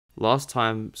Last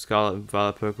time Scarlet and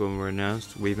Violet Pokemon were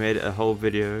announced, we made a whole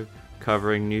video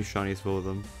covering new shinies for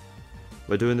them.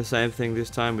 We're doing the same thing this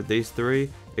time with these three,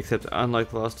 except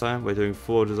unlike last time, we're doing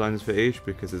 4 designs for each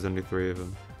because there's only 3 of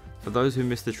them. For those who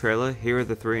missed the trailer, here are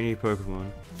the 3 new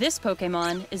Pokemon. This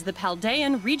Pokemon is the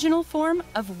Paldean regional form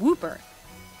of Wooper.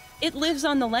 It lives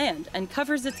on the land and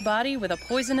covers its body with a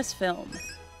poisonous film.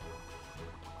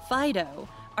 Fidough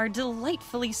are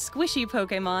delightfully squishy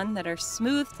Pokemon that are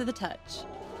smooth to the touch.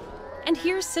 And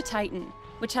here's Cetitan,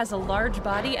 which has a large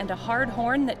body and a hard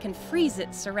horn that can freeze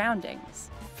its surroundings.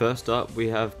 First up, we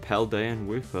have Paldean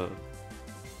Wooper.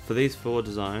 For these 4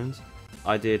 designs,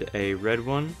 I did a red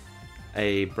one,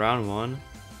 a brown one,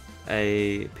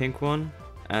 a pink one,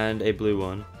 and a blue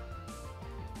one.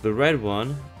 The red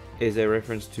one is a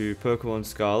reference to Pokemon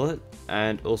Scarlet,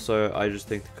 and also I just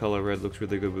think the color red looks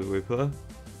really good with Wooper.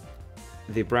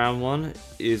 The brown one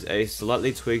is a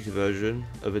slightly tweaked version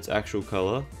of its actual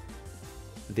color.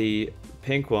 The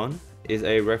pink one is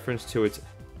a reference to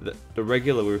the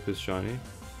regular Wooper's shiny,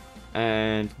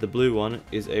 and the blue one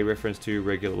is a reference to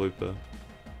regular Wooper.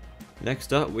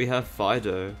 Next up, we have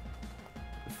Fidough.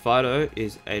 Fidough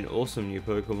is an awesome new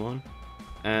Pokemon,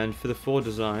 and for the 4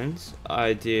 designs,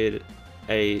 I did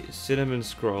a cinnamon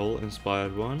scroll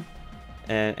inspired one,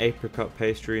 an apricot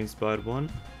pastry inspired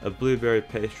one, a blueberry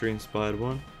pastry inspired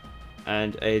one,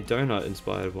 and a donut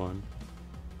inspired one.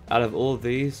 Out of all of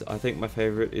these, I think my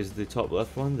favorite is the top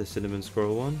left one, the cinnamon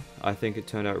scroll one. I think it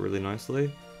turned out really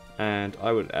nicely, and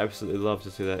I would absolutely love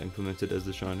to see that implemented as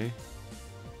the shiny.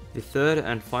 The third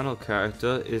and final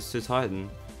character is Cetitan.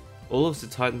 All of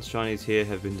Cetitan's shinies here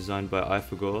have been designed by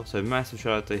forgor, so massive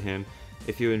shout out to him.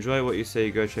 If you enjoy what you see,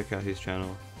 go check out his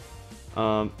channel.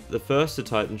 The first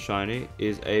Cetitan shiny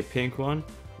is a pink one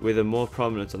with a more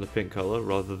prominence on the pink color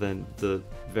rather than the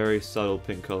very subtle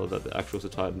pink color that the actual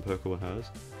Cetitan Pokemon has.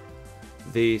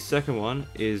 The second one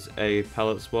is a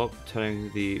palette swap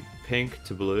turning the pink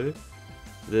to blue.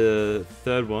 The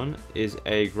third one is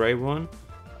a grey one,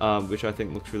 which I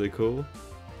think looks really cool.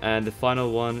 And the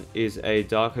final one is a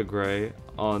darker grey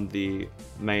on the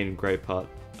main grey part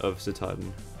of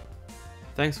Cetitan.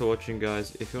 Thanks for watching,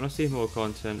 guys. If you want to see more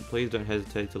content, please don't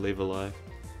hesitate to leave a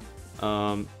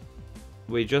like.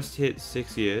 We just hit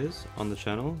 6 years on the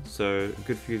channel, so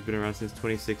Good For You's been around since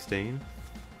 2016.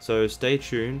 So stay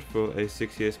tuned for a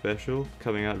 6-year special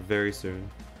coming out very soon.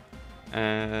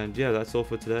 And yeah, that's all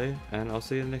for today, and I'll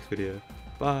see you in the next video.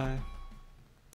 Bye!